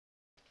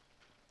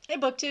Hey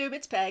BookTube,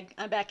 it's Peg.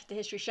 I'm back at the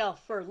History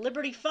Shelf for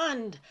Liberty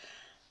Fund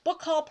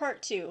Book Haul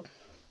Part 2.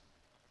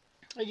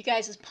 Are you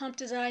guys as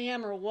pumped as I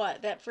am or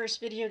what? That first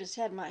video just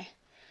had my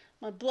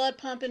blood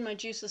pumping, my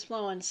juices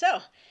flowing. So,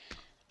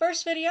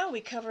 first video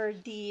we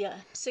covered the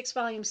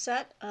 6-volume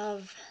set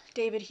of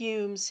David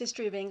Hume's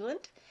History of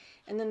England,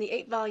 and then the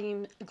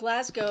 8-volume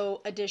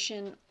Glasgow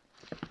edition.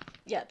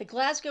 Yeah, the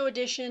Glasgow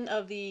edition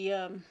of the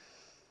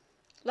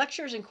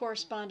Lectures and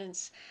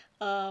Correspondence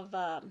of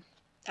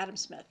Adam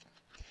Smith.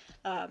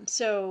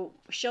 So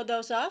showed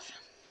those off,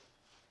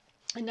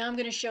 and now I'm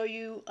going to show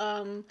you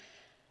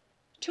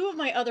two of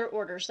my other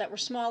orders that were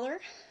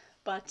smaller,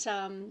 but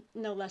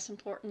no less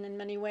important in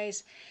many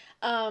ways.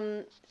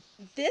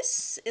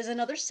 This is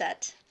another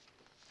set.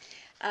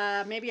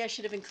 Maybe I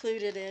should have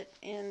included it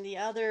in the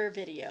other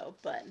video,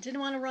 but didn't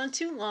want to run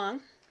too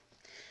long.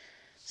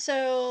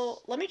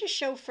 So let me just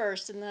show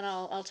first, and then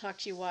I'll talk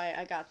to you why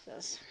I got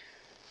this.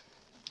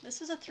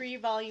 This is a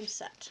 3-volume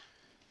set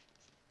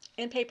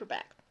in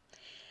paperback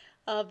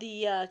of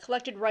the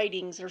collected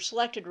writings or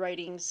selected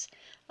writings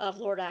of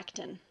Lord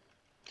Acton.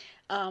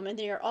 And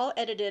they are all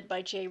edited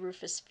by J.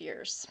 Rufus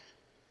Fears.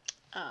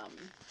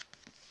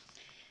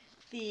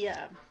 The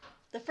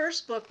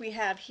first book we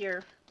have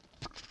here,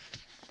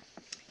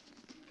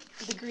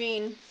 the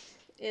green,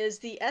 is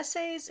the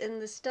Essays in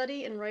the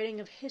Study and Writing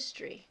of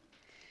History.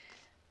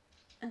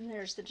 And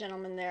there's the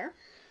gentleman there.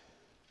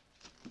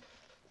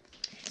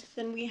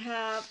 Then we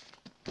have,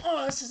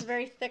 oh, this is a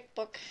very thick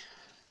book.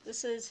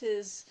 This is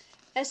his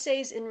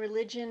Essays in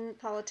Religion,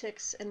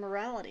 Politics, and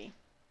Morality.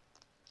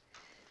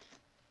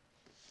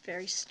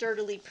 Very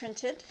sturdily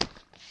printed.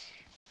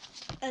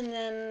 And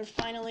then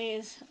finally,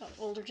 as an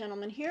older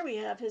gentleman here, we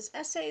have his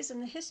Essays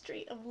in the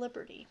History of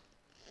Liberty.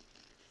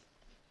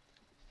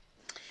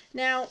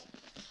 Now,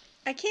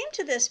 I came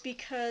to this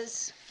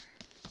because,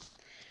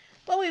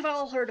 well, we've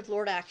all heard of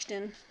Lord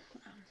Acton.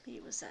 He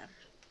was a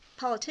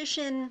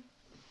politician,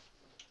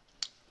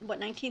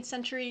 19th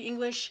century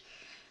English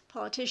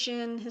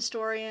politician,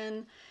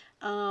 historian.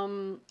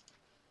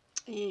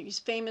 He's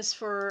famous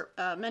for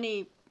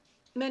many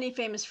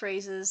famous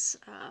phrases.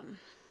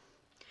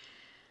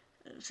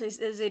 As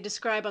they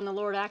describe on the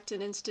Lord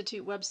Acton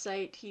Institute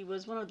website, he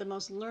was one of the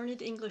most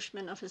learned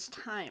Englishmen of his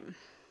time.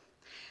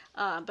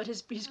 But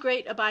his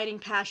great abiding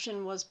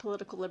passion was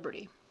political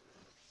liberty.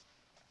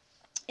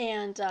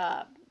 And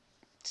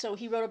so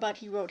he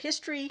wrote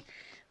history,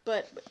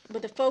 but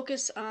with a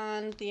focus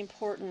on the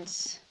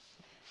importance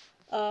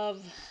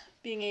of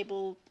being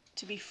able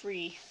to be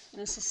free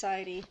in a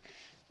society,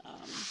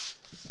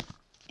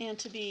 and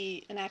to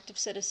be an active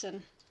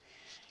citizen.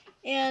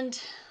 And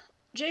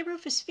J.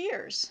 Rufus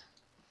Fears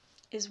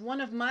is one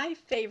of my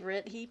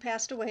favorite, he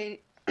passed away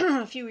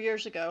a few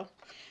years ago,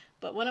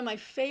 but one of my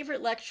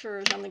favorite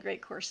lecturers on the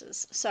great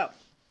courses. So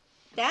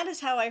that is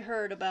how I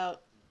heard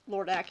about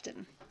Lord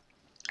Acton.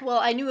 Well,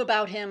 I knew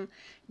about him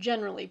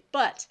generally,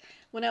 but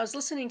when I was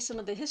listening to some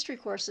of the history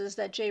courses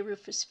that J.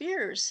 Rufus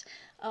Fears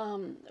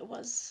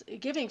was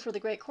giving for the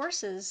great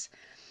courses,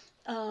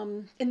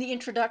 in the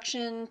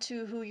introduction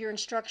to who your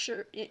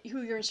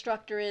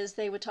instructor is,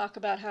 they would talk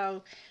about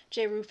how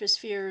J. Rufus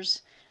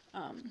Fears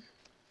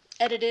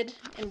edited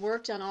and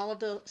worked on all of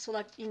the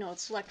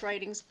select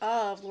writings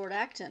of Lord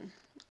Acton.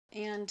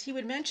 And he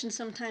would mention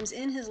sometimes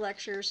in his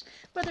lectures,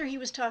 whether he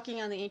was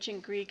talking on the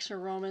ancient Greeks or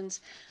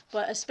Romans,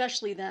 but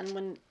especially then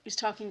when he was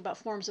talking about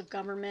forms of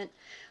government,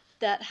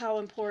 that how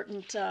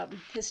important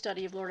his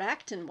study of Lord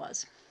Acton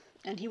was.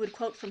 And he would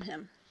quote from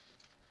him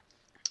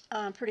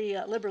pretty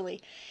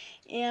liberally.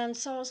 And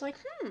so I was like,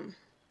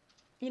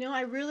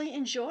 I really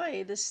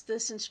enjoy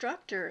this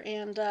instructor.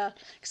 And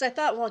because I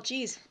thought, well,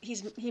 geez,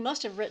 he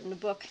must have written a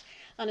book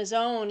on his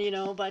own,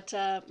 but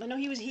I know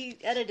he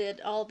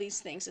edited all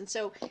these things. And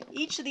so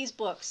each of these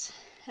books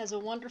has a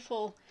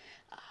wonderful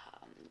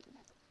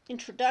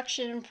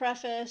introduction,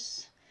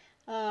 preface,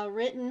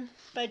 written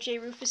by J.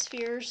 Rufus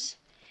Fears.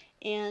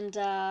 And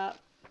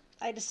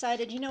I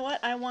decided, you know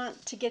what, I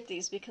want to get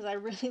these because I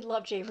really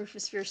love J.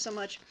 Rufus Fears so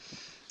much.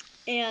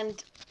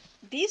 And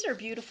these are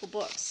beautiful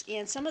books,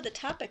 and some of the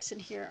topics in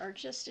here are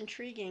just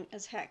intriguing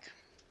as heck.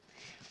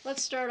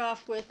 Let's start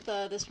off with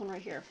this one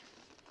right here.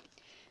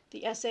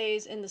 The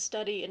Essays in the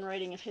Study and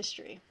Writing of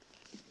History.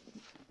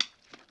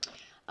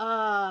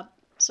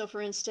 So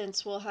for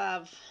instance, we'll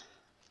have,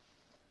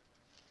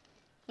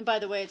 and by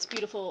the way, it's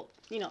beautiful,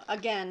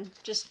 again,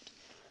 just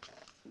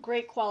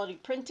great quality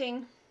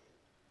printing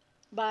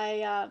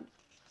by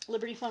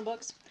Liberty Fund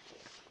Books.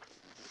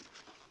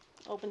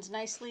 Opens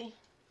nicely.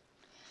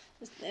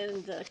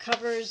 And the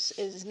covers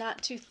is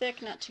not too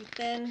thick, not too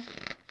thin.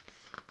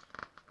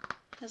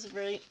 Has a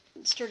very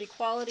sturdy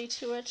quality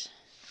to it.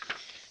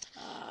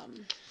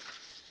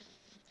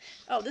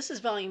 Oh, this is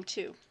volume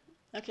 2.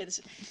 Okay,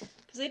 because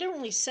they don't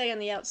really say on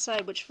the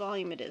outside which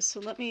volume it is.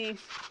 So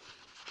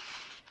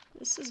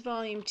this is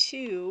volume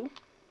 2.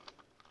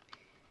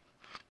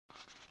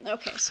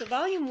 Okay, so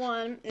volume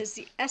 1 is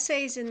the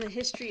Essays in the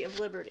History of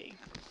Liberty,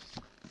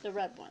 the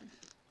red one.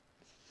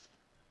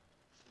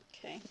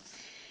 Okay.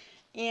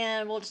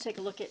 And we'll just take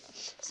a look at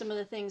some of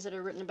the things that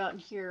are written about in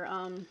here.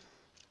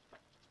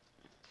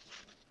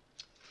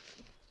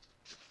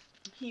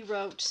 He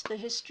wrote The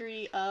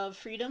History of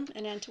Freedom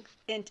and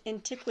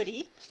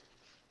Antiquity,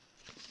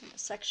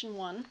 Section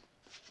 1,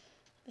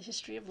 The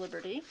History of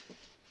Liberty.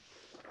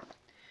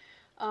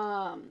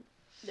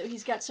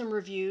 He's got some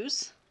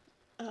reviews,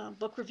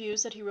 book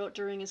reviews that he wrote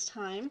during his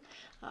time.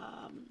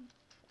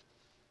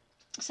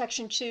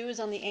 Section 2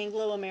 is on the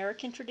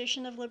Anglo-American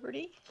tradition of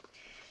liberty.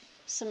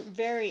 Some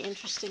very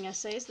interesting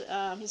essays.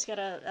 He's got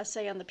an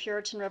essay on the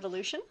Puritan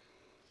Revolution.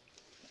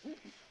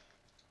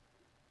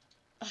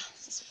 Oh,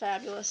 this is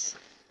fabulous.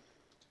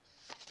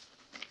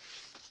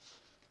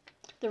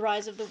 The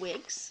Rise of the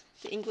Whigs,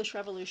 the English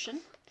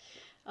Revolution,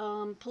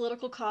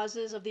 Political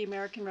Causes of the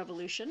American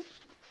Revolution.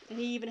 And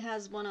he even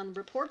has one on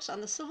reports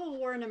on the Civil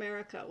War in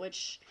America,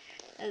 which,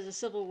 as a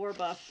Civil War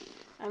buff,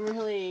 I'm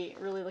really,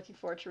 really looking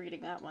forward to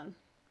reading that one.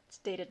 It's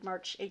dated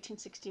March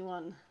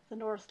 1861, the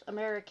North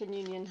American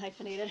Union,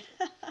 hyphenated.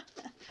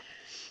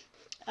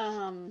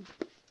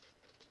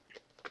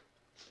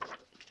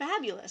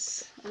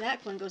 Fabulous. And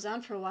that one goes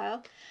on for a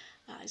while.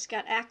 He's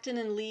got Acton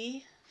and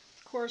Lee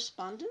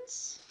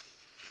correspondence.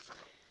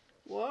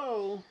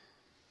 Whoa.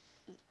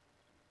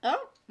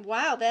 Oh,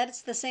 wow,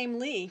 that's the same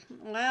Lee.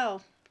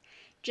 Wow.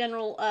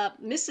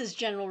 Mrs.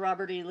 General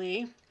Robert E.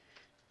 Lee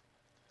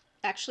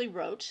actually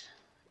wrote.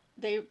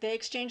 They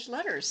exchanged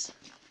letters.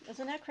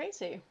 Isn't that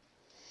crazy?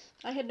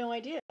 I had no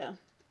idea.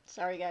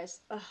 Sorry, guys.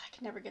 Ugh, I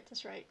can never get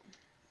this right.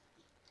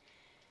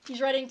 He's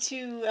writing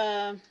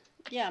to,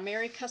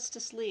 Mary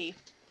Custis Lee.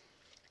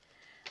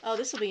 Oh,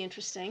 this will be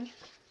interesting.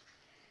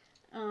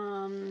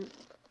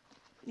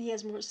 He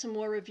has some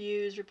more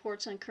reviews,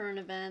 reports on current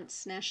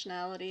events,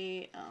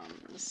 nationality.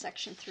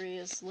 Section 3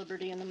 is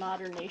Liberty in the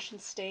Modern Nation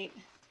State.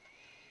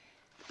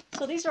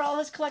 So these are all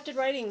his collected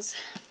writings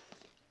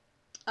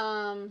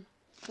on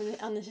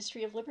the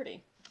history of liberty.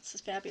 This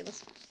is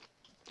fabulous.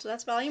 So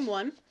that's volume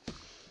 1.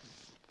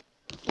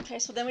 Okay,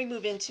 so then we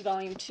move into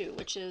volume 2,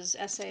 which is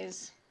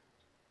essays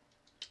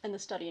and the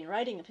study and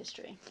writing of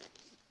history.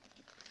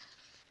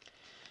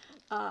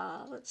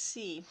 Let's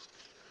see.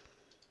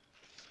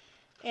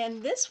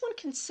 And this one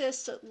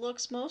consists, it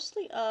looks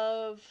mostly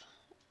of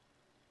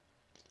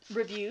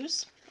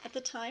reviews at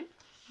the time.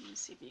 Let me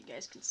see if you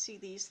guys can see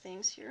these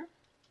things here.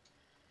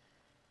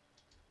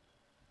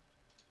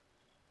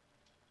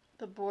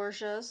 The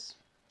Borgias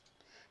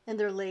and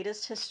their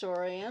latest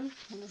historian.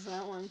 What is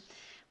that one?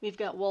 We've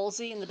got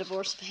Wolsey and the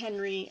Divorce of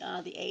Henry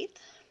VIII.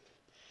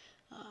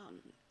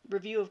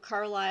 Review of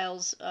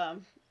Carlyle's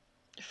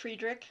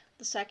Friedrich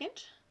II.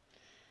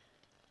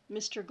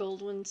 Mr.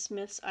 Goldwin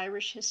Smith's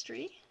Irish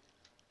History.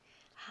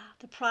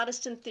 The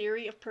Protestant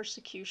Theory of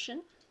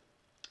Persecution.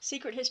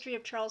 Secret History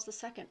of Charles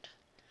II.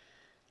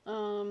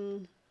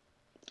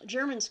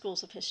 German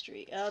Schools of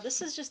History.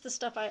 This is just the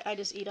stuff I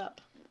just eat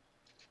up.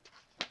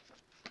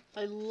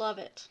 I love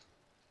it.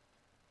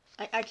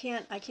 I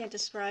can't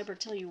describe or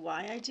tell you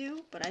why I do,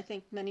 but I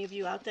think many of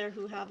you out there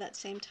who have that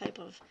same type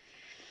of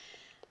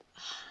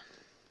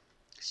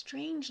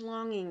strange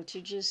longing to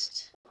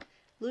just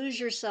lose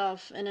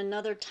yourself in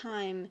another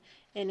time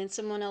and in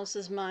someone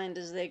else's mind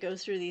as they go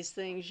through these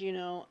things, you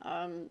know.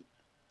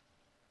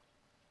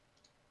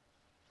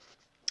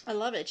 I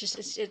love it. It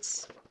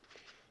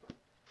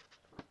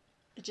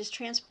just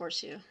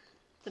transports you.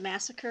 The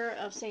Massacre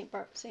of St.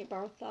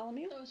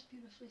 Bartholomew. That was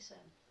beautifully said.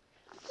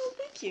 Oh,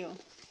 thank you.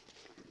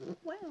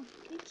 Wow,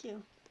 thank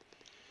you.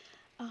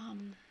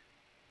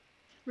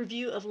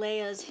 Review of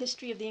Leia's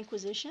History of the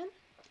Inquisition.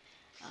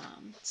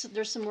 So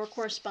there's some more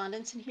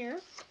correspondence in here.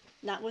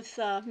 Not with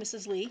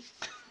Mrs. Lee.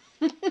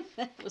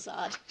 That was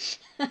odd.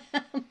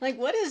 I'm like,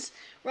 what is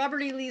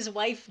Robert E. Lee's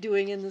wife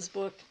doing in this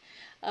book?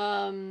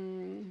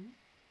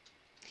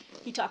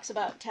 He talks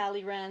about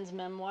Talleyrand's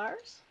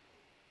memoirs.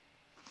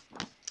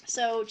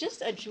 So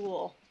just a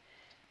jewel.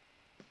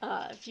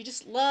 If you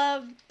just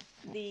love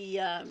the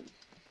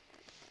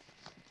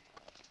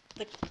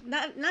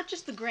not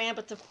just the grand,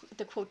 but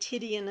the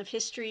quotidian of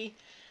history,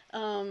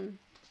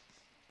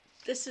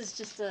 this is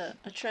just a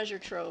treasure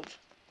trove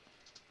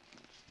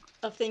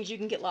of things you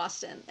can get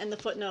lost in, and the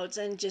footnotes,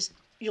 and just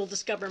you'll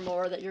discover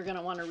more that you're going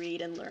to want to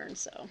read and learn.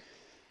 So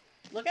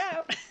look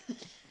out.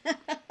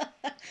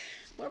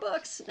 More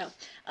books. No.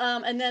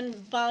 And then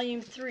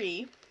volume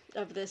 3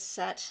 of this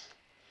set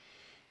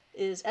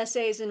is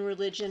Essays in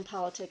Religion,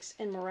 Politics,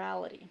 and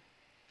Morality.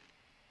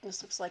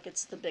 This looks like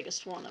it's the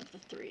biggest one of the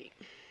 3.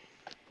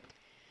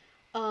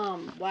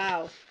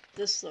 Wow,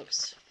 this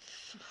looks.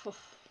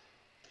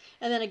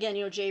 And then again,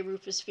 you know, J.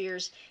 Rufus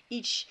Fears.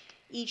 Each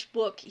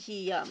book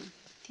he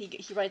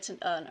writes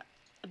a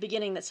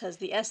beginning that says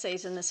the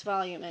essays in this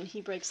volume, and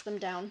he breaks them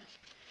down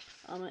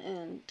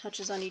and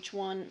touches on each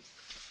one,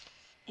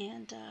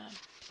 and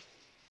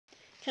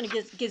kind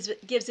of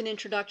gives an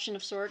introduction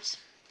of sorts,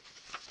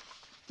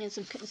 and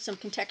some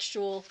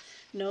contextual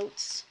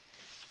notes.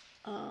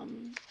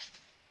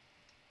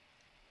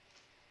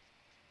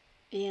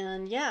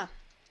 And yeah,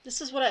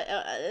 this is what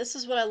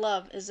I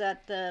love, is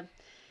that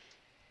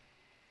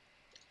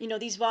you know,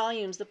 these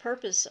volumes, the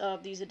purpose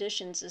of these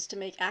editions is to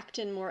make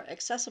Acton more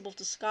accessible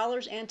to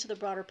scholars and to the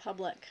broader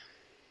public.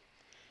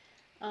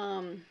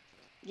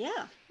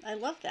 Yeah, I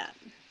love that,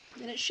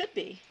 and it should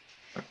be.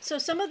 So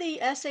some of the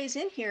essays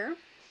in here,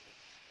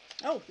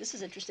 oh, this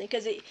is interesting,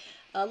 because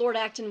Lord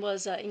Acton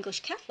was English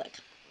Catholic.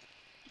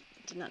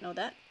 Did not know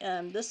that.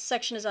 This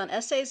section is on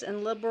essays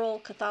and liberal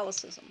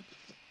Catholicism.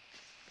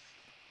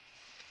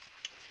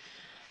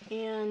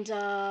 And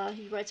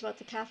he writes about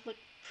the Catholic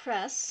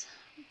press,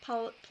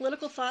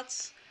 political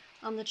thoughts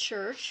on the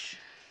church,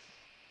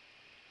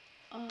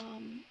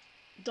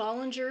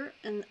 Dollinger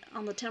and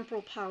on the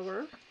temporal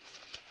power,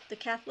 the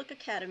Catholic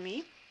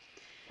Academy.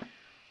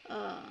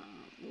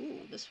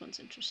 Ooh, this one's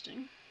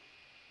interesting.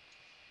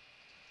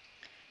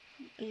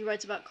 He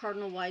writes about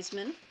Cardinal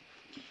Wiseman.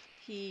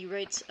 He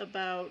writes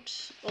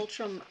about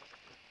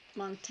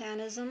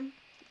ultramontanism.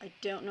 I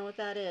don't know what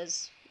that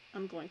is.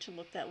 I'm going to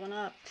look that one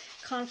up.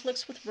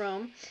 Conflicts with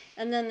Rome.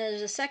 And then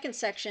there's a second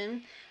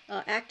section,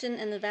 Acton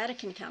and the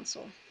Vatican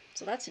Council.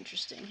 So that's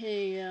interesting.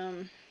 He,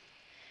 the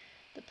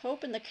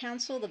Pope and the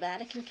Council, the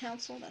Vatican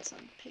Council, that's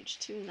on page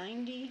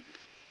 290.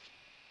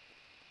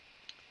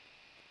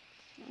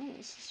 Oh,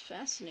 this is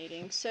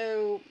fascinating.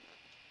 So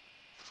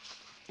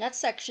that's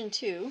section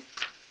 2.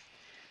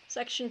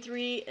 Section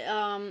 3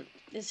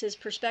 is his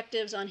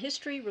perspectives on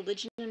history,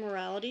 religion, and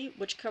morality,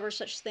 which covers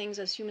such things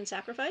as human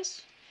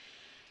sacrifice,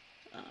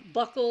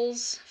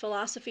 Buckle's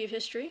philosophy of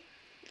history,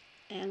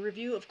 and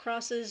review of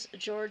Cross's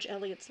George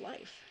Eliot's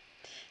life.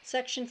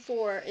 Section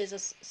 4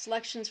 is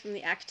selections from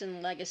the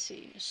Acton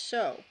legacy.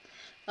 So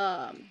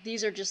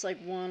these are just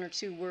like 1 or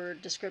 2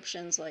 word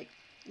descriptions like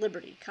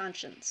liberty,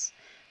 conscience,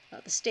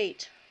 the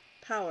state,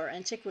 power,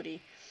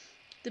 antiquity,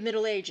 the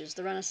Middle Ages,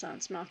 the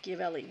Renaissance,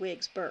 Machiavelli,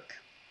 Whigs, Burke.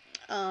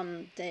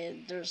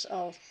 There's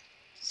all,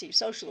 see,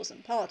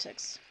 socialism,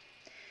 politics,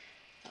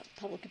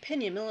 public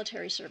opinion,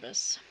 military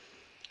service,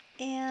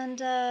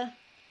 and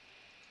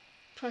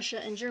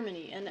Prussia and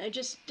Germany, and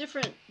just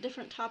different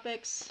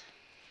topics,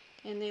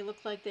 and they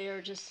look like they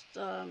are just.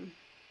 Let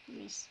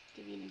me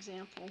give you an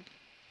example.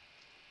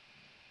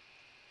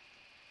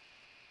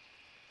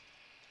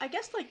 I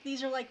guess like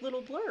these are like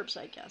little blurbs.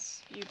 I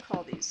guess you'd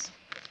call these.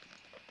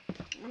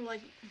 I'm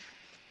like.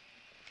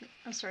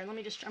 I'm sorry.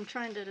 I'm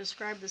trying to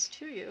describe this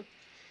to you.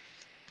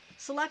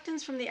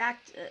 Selections from the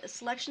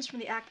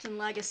Acton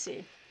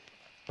legacy.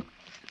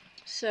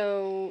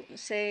 So,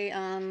 say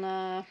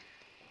on.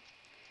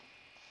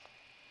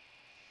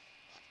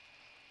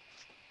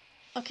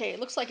 Okay, it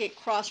looks like it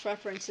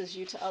cross-references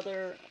you to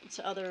other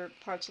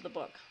parts of the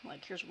book.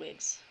 Like here's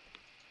Whigs.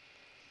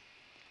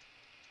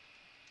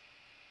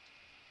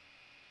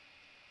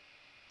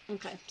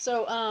 Okay,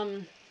 so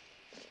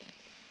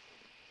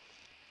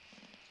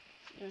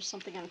there's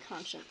something on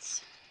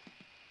conscience.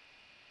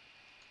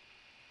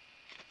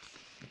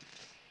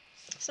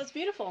 So it's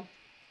beautiful.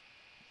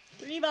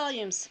 3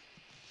 volumes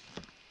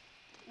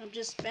of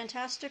just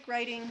fantastic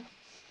writing,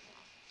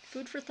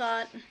 food for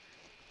thought.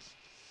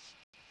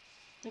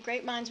 The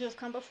great minds who have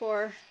come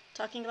before,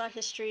 talking about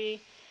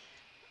history,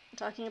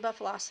 talking about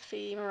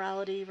philosophy,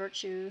 morality,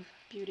 virtue,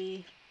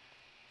 beauty,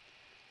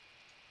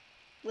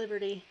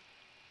 liberty.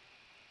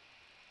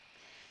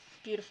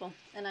 Beautiful,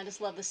 and I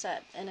just love the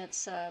set, and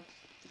it's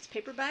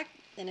paperback,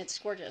 and it's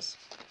gorgeous.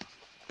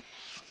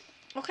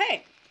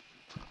 Okay,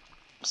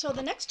 so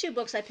the next 2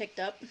 books I picked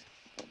up,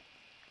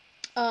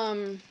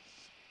 I'd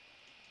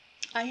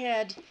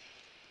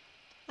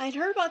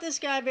heard about this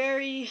guy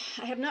I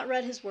have not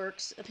read his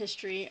works of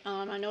history.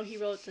 I know he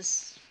wrote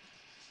this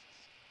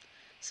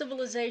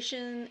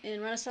Civilization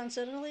in Renaissance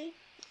Italy,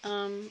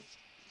 and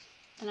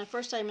at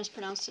first I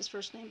mispronounced his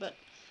first name, but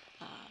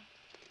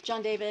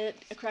John David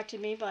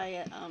corrected me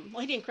by,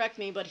 well, he didn't correct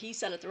me, but he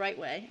said it the right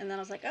way, and then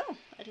I was like, oh,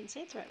 I didn't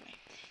say it the right way.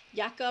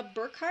 Jakob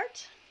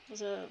Burckhardt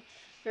was a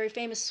very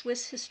famous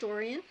Swiss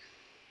historian.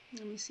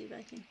 Let me see if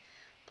I can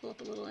pull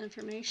up a little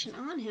information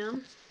on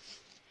him.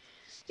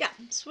 Yeah,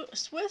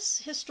 Swiss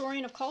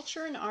historian of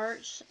culture and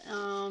art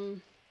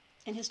and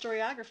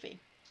historiography.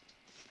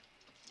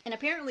 And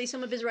apparently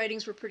some of his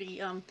writings were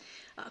pretty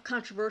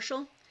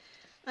controversial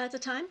at the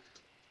time.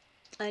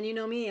 And you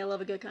know me, I love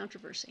a good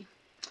controversy.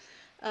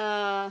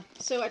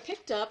 So I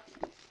picked up,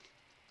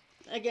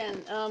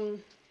 again,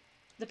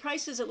 the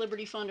prices at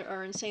Liberty Fund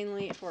are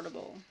insanely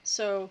affordable.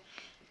 So,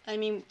 I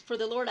mean, for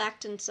the Lord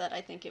Acton set,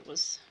 I think it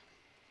was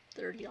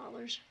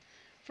 $30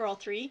 for all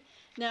 3.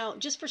 Now,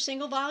 just for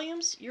single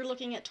volumes, you're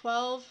looking at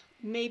 $12,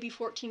 maybe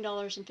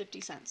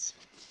 $14.50.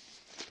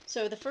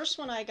 So the first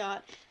one I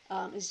got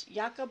is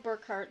Jakob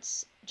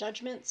Burckhardt's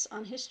Judgments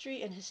on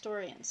History and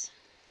Historians.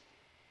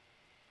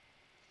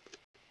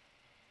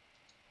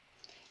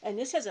 And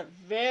this has a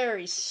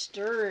very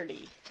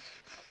sturdy,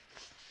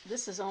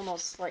 this is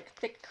almost like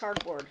thick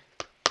cardboard.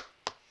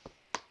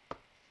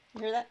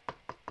 You hear that?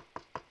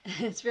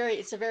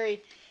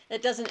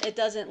 It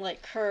doesn't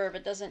like curve,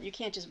 you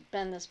can't just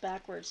bend this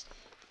backwards.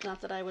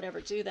 Not that I would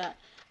ever do that.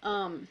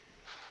 And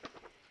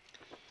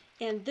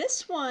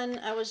this one,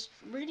 I was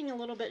reading a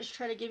little bit to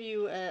try to give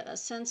you a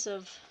sense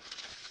of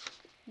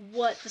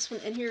what this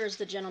one, and here is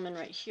the gentleman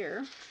right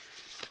here.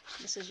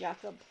 This is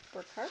Jakob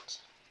Burckhardt.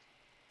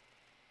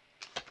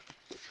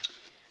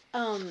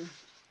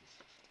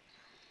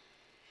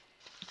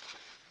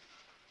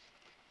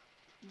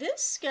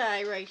 This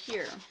guy right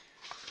here,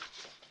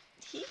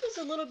 he was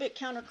a little bit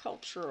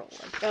countercultural,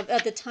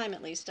 at the time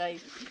at least.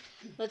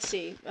 Let's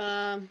see.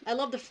 I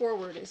love the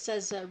foreword. It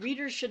says,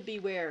 readers should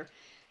beware.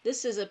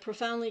 This is a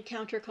profoundly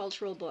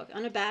countercultural book,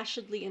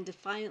 unabashedly and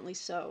defiantly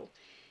so.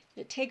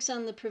 It takes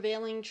on the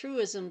prevailing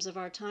truisms of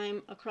our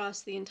time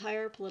across the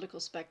entire political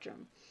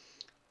spectrum.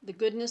 The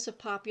goodness of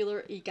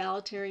popular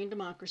egalitarian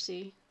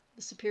democracy,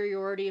 the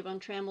superiority of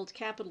untrammeled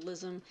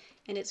capitalism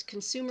and its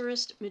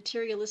consumerist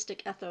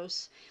materialistic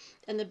ethos,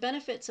 and the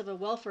benefits of a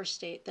welfare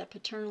state that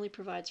paternally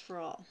provides for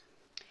all.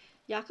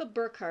 Jakob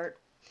Burckhardt,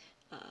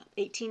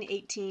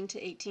 1818 to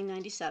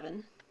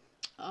 1897,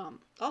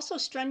 also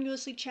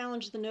strenuously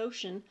challenged the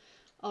notion,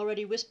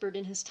 already whispered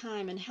in his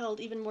time and held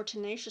even more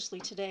tenaciously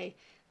today,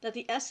 that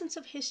the essence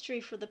of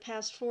history for the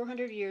past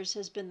 400 years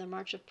has been the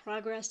march of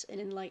progress and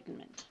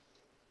enlightenment.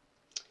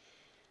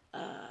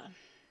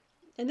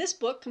 In this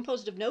book,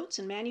 composed of notes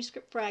and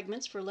manuscript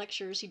fragments for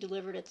lectures he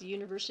delivered at the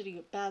University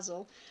of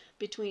Basel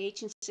between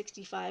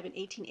 1865 and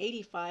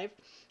 1885,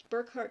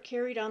 Burckhardt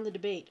carried on the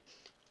debate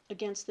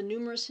against the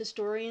numerous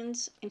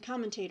historians and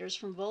commentators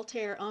from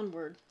Voltaire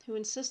onward who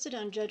insisted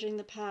on judging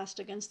the past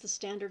against the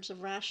standards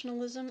of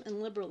rationalism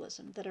and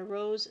liberalism that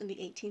arose in the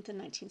 18th and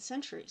 19th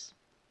centuries.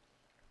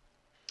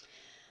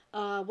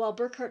 While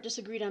Burckhardt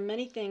disagreed on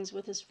many things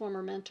with his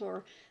former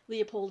mentor,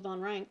 Leopold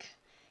von Ranke,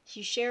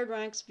 he shared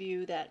Ranke's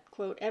view that,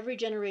 quote, every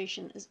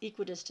generation is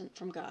equidistant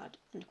from God,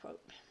 end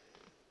quote.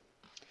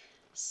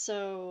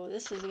 So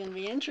this is going to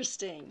be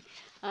interesting.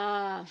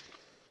 Let's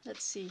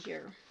see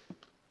here.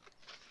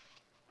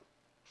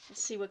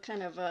 Let's see what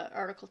kind of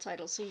article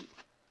titles he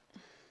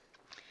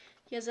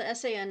has an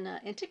essay on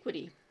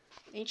antiquity,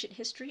 ancient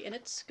history and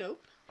its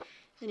scope.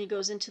 Then he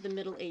goes into the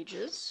Middle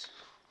Ages.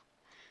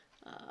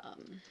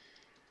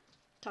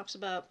 Talks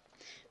about,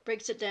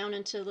 breaks it down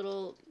into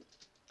little,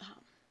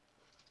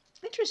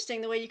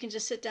 interesting the way you can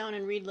just sit down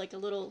and read like a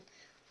little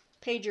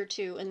page or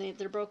two, and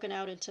they're broken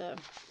out into,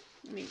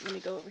 let me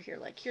go over here,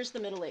 like here's the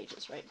Middle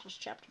Ages, right,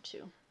 just chapter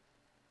 2.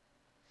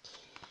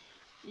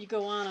 You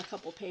go on a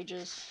couple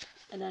pages,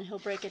 and then he'll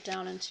break it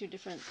down into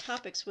different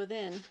topics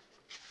within.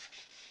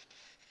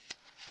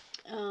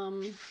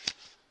 The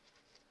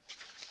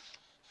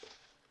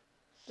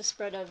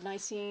spread of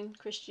Nicene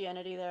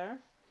Christianity there.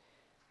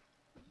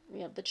 We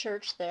have the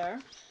church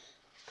there.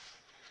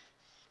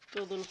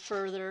 Go a little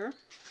further.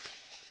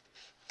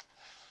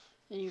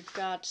 And you've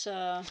got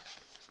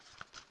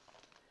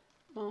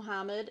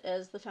Muhammad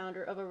as the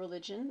founder of a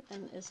religion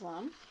in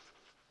Islam.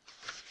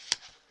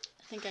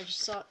 I think I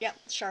just saw, yeah,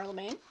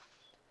 Charlemagne.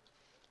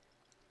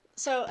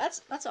 So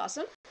that's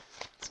awesome.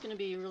 It's going to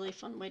be a really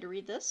fun way to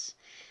read this.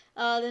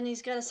 Then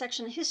he's got a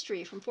section of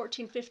history from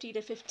 1450 to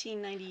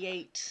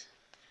 1598.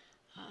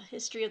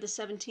 History of the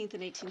 17th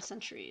and 18th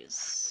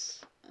centuries.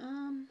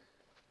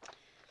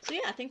 So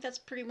yeah, I think that's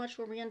pretty much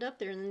where we end up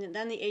there. And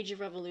then the Age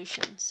of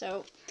Revolution.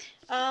 So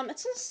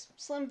it's a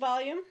slim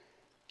volume.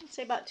 I'd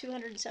say about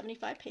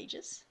 275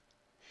 pages.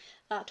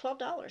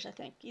 $12, I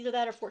think. Either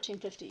that or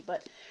 $14.50.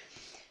 But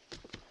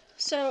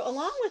so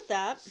along with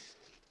that,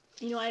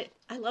 you know,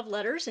 I love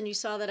letters, and you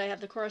saw that I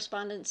have the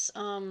correspondence.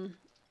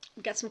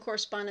 Got some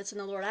correspondence in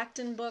the Lord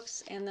Acton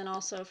books, and then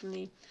also from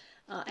the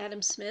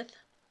Adam Smith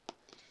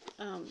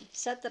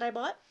set that I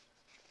bought.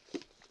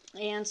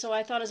 And so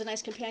I thought as a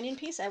nice companion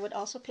piece, I would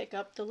also pick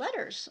up the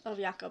letters of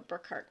Jakob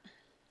Burckhardt.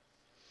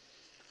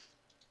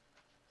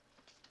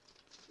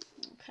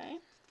 Okay.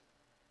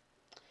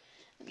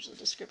 There's a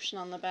description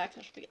on the back.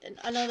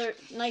 Another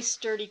nice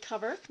sturdy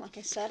cover. Like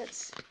I said,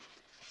 it's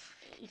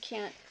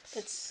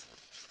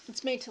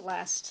made to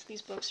last.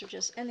 These books are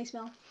just, and they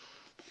smell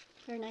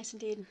very nice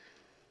indeed.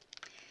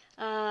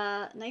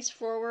 Nice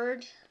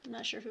foreword. I'm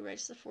not sure who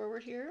writes the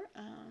foreword here.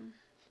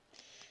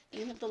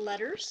 You have the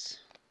letters.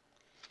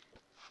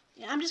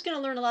 Yeah, I'm just going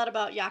to learn a lot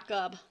about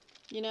Jakob.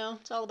 You know,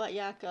 it's all about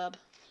Jakob.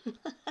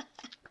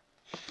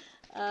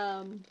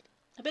 I've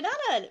been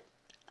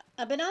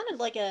on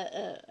like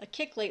a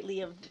kick lately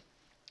of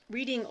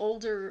reading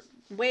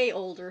way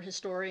older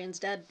historians,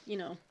 dead, you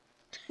know,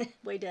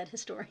 way dead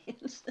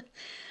historians.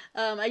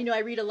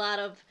 I read a lot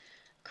of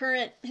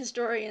current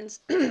historians,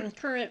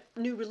 current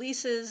new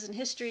releases in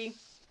history,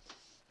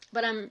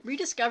 but I'm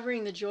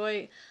rediscovering the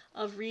joy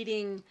of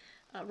reading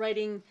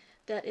writing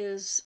that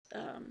is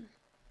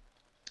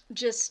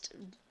just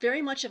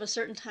very much of a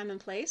certain time and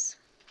place.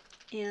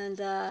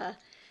 And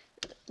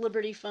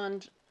Liberty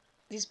Fund,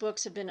 these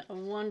books have been a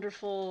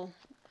wonderful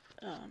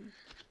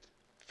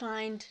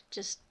find,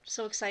 just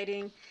so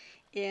exciting.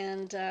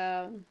 And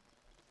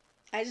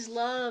I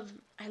love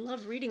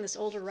reading this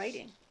older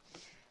writing.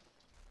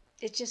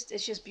 It's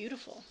just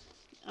beautiful.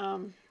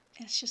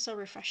 It's just so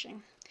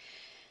refreshing.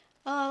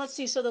 Let's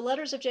see. So the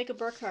letters of Jakob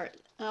Burckhardt.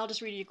 I'll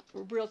just read you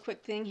a real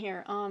quick thing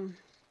here.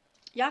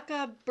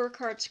 Jakob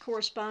Burckhardt's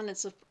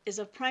correspondence is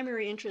of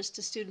primary interest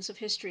to students of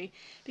history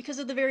because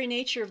of the very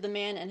nature of the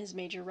man and his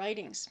major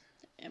writings.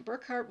 And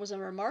Burckhardt was a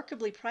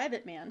remarkably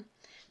private man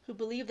who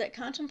believed that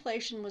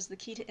contemplation was the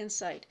key to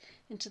insight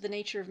into the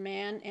nature of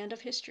man and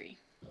of history.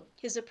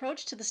 His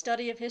approach to the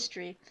study of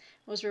history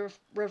was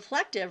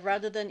reflective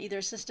rather than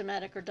either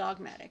systematic or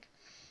dogmatic.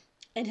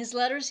 In his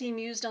letters, he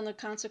mused on the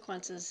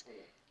consequences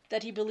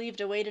that he believed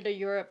awaited a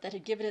Europe that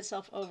had given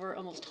itself over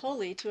almost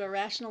wholly to a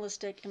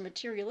rationalistic and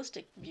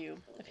materialistic view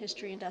of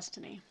history and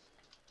destiny.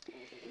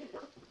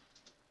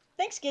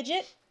 Thanks,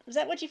 Gidget. Is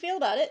that what you feel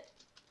about it?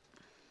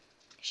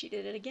 She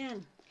did it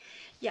again.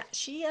 Yeah,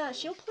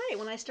 she'll play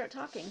when I start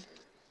talking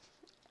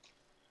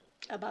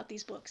about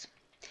these books.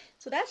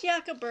 So that's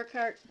Jakob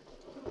Burckhardt.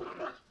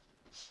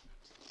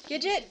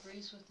 Gidget?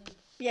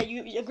 Yeah,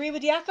 you agree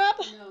with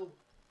Jakob? No.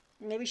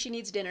 Maybe she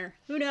needs dinner.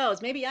 Who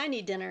knows? Maybe I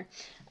need dinner.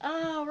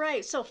 All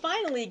right. So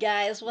finally,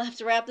 guys, we'll have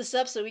to wrap this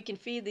up so we can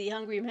feed the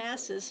hungry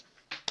masses.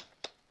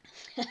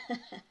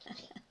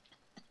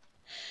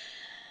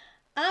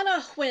 On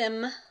a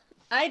whim,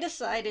 I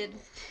decided,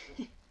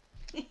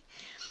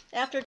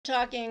 after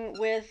talking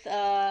with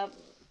another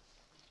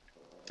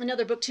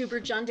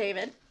booktuber, John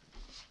David,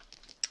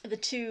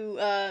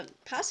 to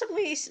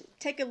possibly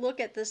take a look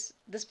at this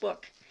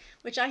book,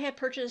 which I had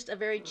purchased a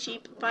very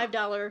cheap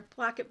 $5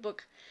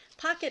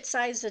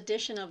 pocket-sized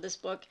edition of this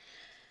book,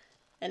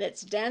 and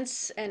it's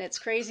dense and it's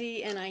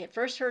crazy, and I had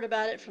first heard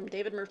about it from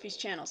David Murphy's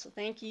channel, so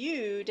thank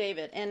you,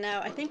 David. And now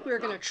I think we're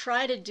going to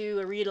try to do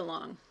a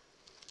read-along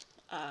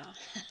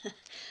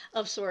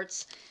of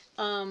sorts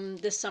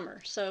this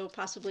summer, so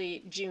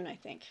possibly June, I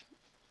think.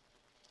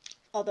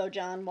 Although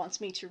John wants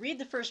me to read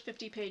the first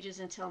 50 pages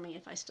and tell me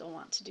if I still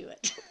want to do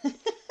it.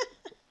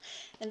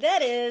 And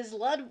that is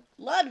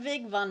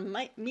Ludwig von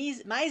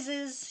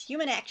Mises'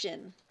 Human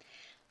Action,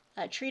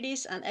 a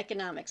Treatise on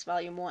Economics,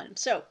 Volume 1.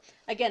 So,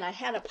 again, I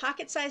had a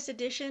pocket-sized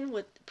edition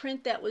with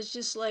print that was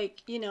just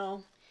like, you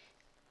know,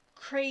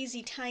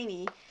 crazy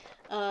tiny,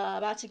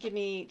 about to give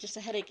me just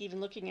a headache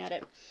even looking at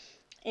it.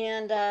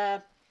 And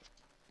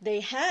they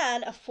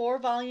had a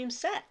 4-volume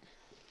set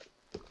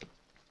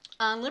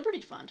on Liberty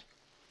Fund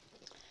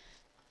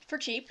for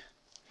cheap.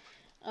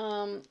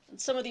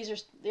 Some of these are,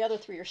 the other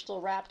 3 are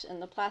still wrapped in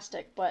the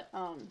plastic, but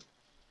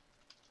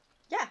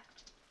yeah.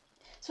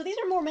 So these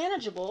are more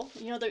manageable.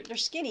 You know, they're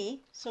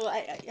skinny, so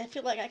I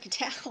feel like I can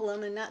tackle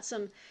them, and not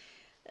some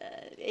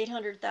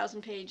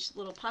 800,000 page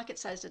little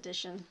pocket-sized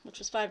edition, which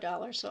was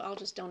 $5. So I'll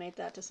just donate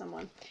that to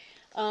someone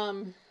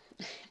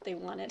if they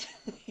want it.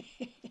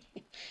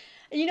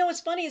 You know what's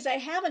funny is I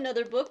have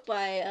another book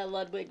by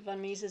Ludwig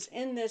von Mises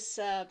in this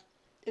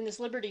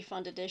Liberty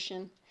Fund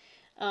edition.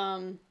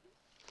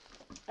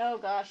 Oh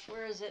gosh,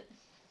 where is it?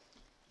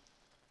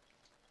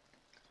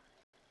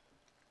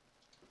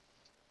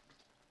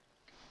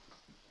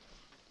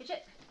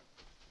 Gidget.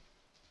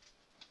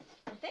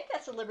 I think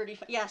that's a Liberty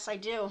Fund. Yes, I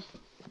do.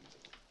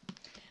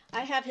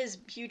 I have his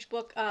huge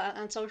book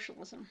on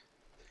socialism.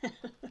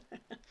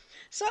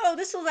 So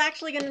this is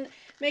actually going to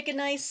make a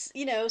nice,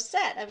 you know,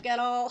 set. I've got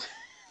all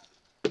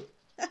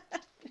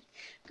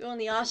going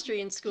the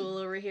Austrian school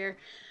over here.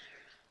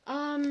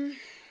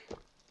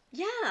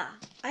 Yeah,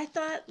 I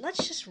thought,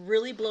 let's just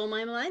really blow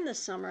my mind this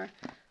summer.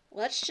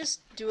 Let's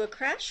just do a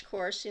crash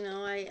course. You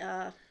know,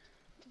 I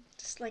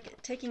just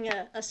like taking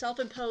a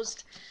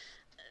self-imposed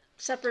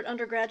separate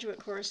undergraduate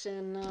course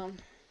in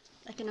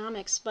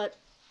economics. But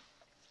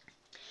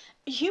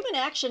Human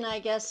Action, I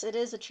guess, it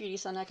is a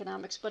treatise on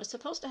economics, but it's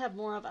supposed to have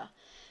more of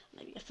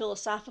maybe a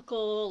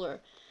philosophical or,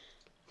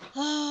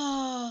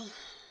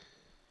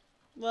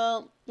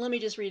 well, let me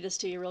just read this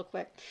to you real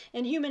quick.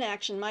 In Human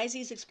Action,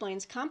 Mises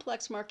explains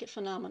complex market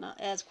phenomena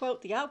as,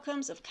 quote, the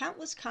outcomes of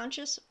countless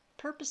conscious,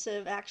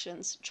 purposive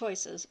actions,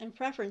 choices, and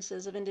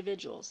preferences of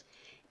individuals,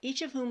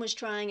 each of whom was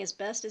trying as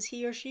best as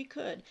he or she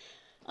could,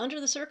 under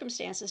the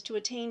circumstances, to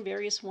attain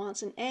various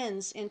wants and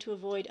ends and to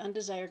avoid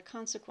undesired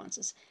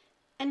consequences,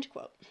 end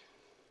quote,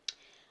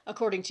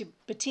 according to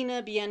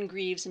Bettina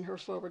Bien-Greaves in her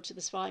foreword to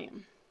this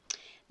volume.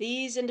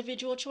 These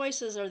individual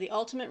choices are the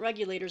ultimate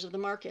regulators of the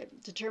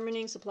market,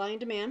 determining supply and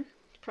demand,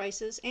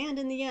 prices, and,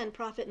 in the end,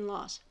 profit and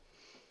loss.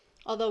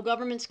 Although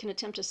governments can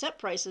attempt to set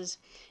prices,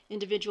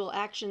 individual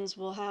actions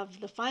will have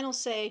the final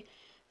say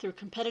through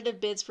competitive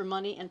bids for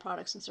money and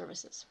products and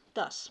services.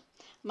 Thus,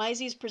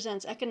 Mises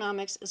presents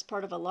economics as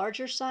part of a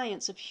larger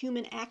science of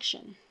human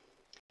action,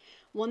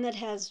 one that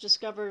has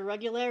discovered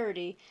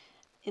regularity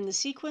in the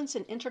sequence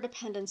and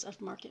interdependence of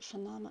market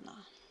phenomena.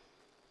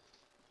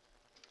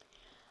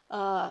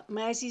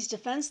 Mises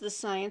defends this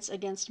science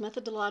against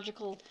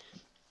methodological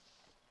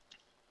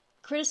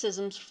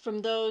criticisms from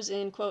those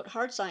in, quote,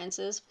 hard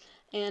sciences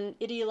and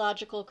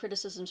ideological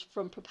criticisms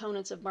from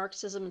proponents of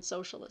Marxism and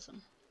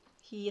socialism.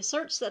 He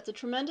asserts that the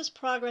tremendous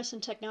progress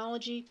in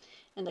technology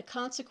and the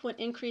consequent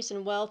increase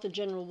in wealth and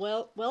general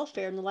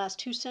welfare in the last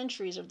 2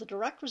 centuries are the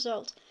direct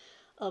result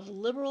of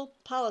liberal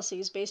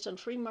policies based on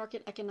free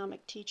market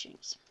economic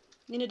teachings.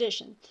 In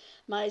addition,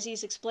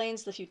 Mises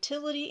explains the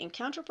futility and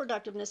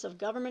counterproductiveness of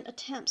government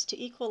attempts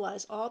to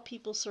equalize all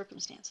people's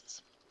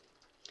circumstances.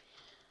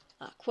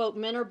 Quote,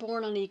 men are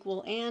born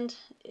unequal, and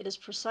it is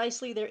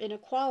precisely their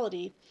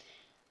inequality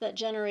that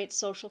generates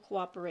social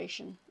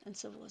cooperation and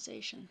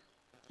civilization,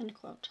 end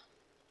quote.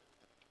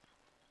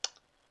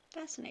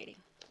 Fascinating.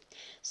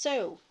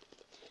 So,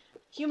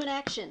 Human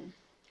Action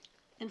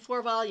in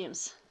 4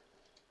 volumes.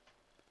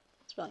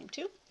 It's volume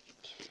 2.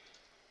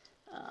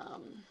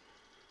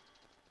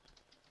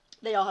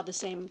 They all have the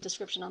same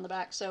description on the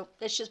back, so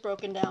it's just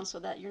broken down so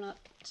that you're not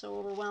so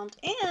overwhelmed.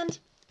 And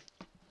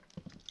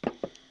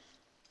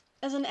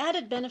as an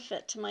added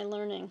benefit to my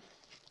learning,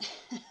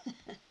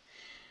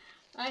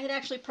 I had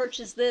actually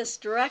purchased this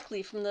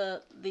directly from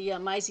the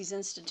Mises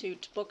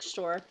Institute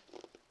bookstore.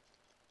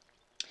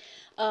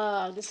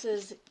 This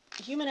is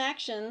Human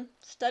Action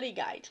Study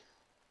Guide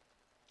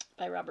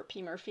by Robert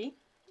P. Murphy,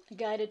 a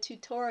guided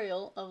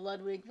tutorial of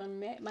Ludwig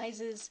von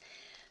Mises'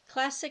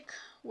 classic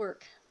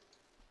work.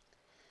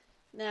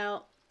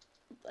 Now,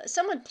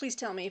 someone please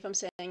tell me if I'm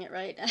saying it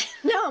right.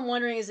 Now I'm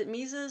wondering, is it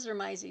Mises or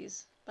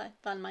Mises?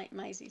 Von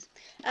Mises.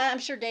 I'm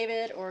sure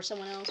David or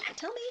someone else will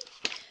tell me.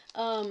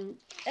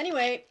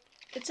 Anyway,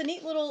 it's a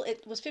neat little,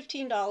 it was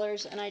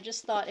 $15, and I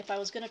just thought if I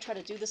was going to try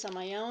to do this on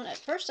my own, at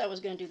first I was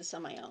going to do this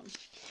on my own.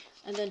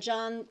 And then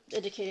John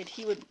indicated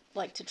he would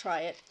like to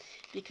try it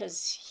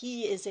because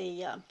he is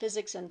a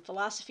physics and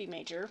philosophy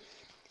major.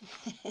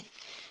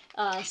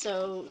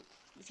 So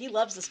he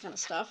loves this kind of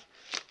stuff.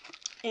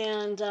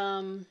 And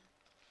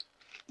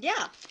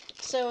yeah,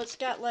 so it's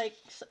got like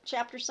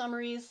chapter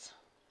summaries,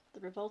 the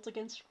revolt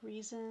against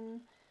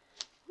reason.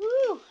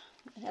 Woo!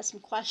 It has some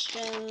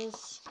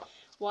questions,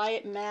 why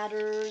it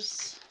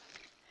matters.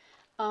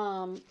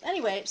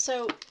 Anyway,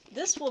 so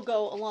this will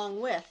go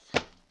along with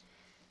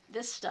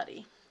this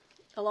study,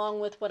 along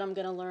with what I'm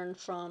going to learn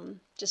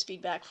from just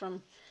feedback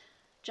from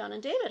John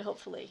and David,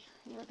 hopefully.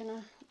 We're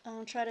going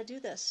to try to do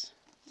this.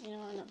 You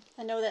know,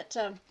 I know that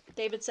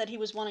David said he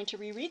was wanting to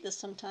reread this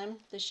sometime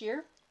this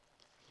year.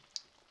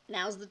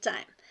 Now's the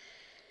time.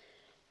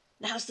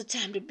 Now's the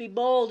time to be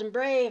bold and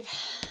brave.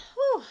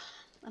 Whew.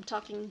 I'm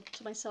talking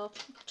to myself,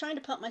 trying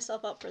to pump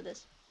myself up for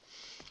this.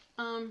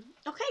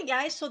 Okay,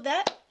 guys, so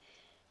that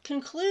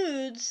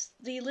concludes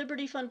the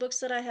Liberty Fund books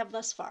that I have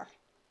thus far.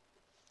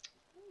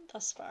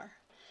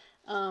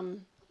 I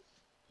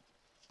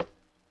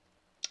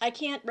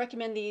can't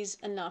recommend these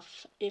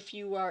enough if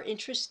you are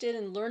interested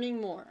in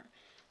learning more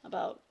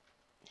about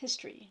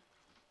history,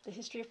 the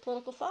history of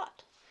political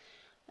thought,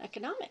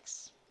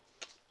 economics,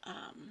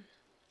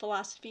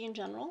 philosophy in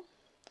general.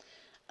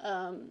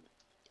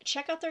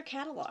 Check out their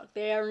catalog.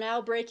 They are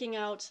now breaking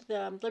out.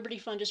 The Liberty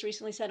Fund just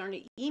recently sent out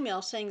an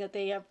email saying that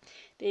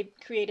they've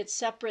created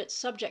separate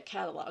subject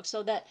catalogs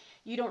so that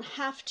you don't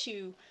have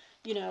to,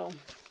 you know,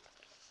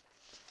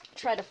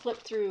 try to flip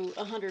through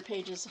 100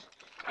 pages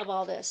of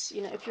all this.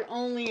 You know, if you're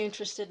only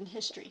interested in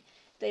history,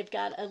 they've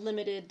got a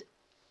limited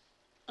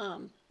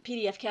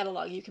PDF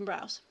catalog you can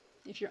browse.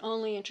 If you're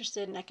only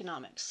interested in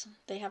economics,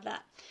 they have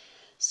that.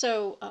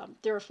 So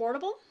they're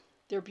affordable,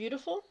 they're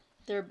beautiful,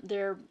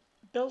 they're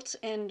built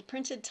and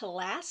printed to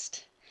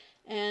last,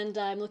 and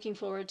I'm looking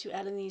forward to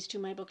adding these to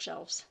my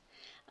bookshelves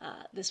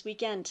this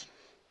weekend.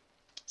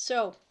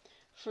 So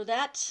for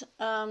that,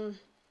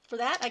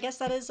 I guess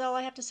that is all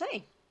I have to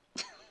say.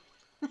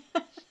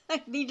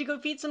 I need to go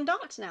feed some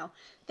dogs now.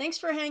 Thanks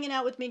for hanging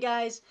out with me,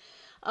 guys.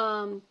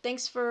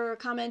 Thanks for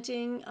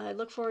commenting. I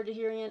look forward to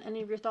hearing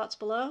any of your thoughts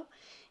below.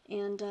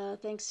 And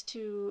thanks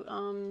to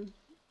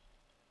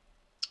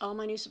all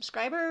my new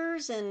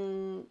subscribers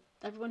and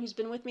everyone who's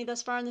been with me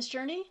thus far in this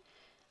journey.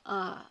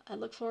 I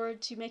look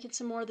forward to making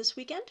some more this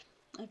weekend.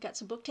 I've got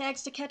some book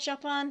tags to catch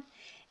up on,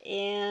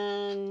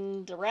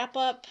 and a wrap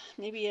up,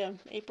 maybe a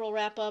April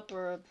wrap up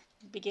or a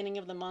beginning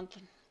of the month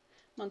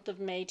of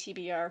May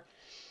TBR.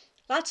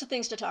 Lots of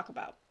things to talk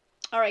about.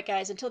 All right,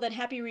 guys, until then,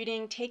 happy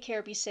reading. Take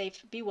care, be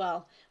safe, be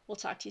well. We'll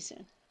talk to you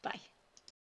soon. Bye.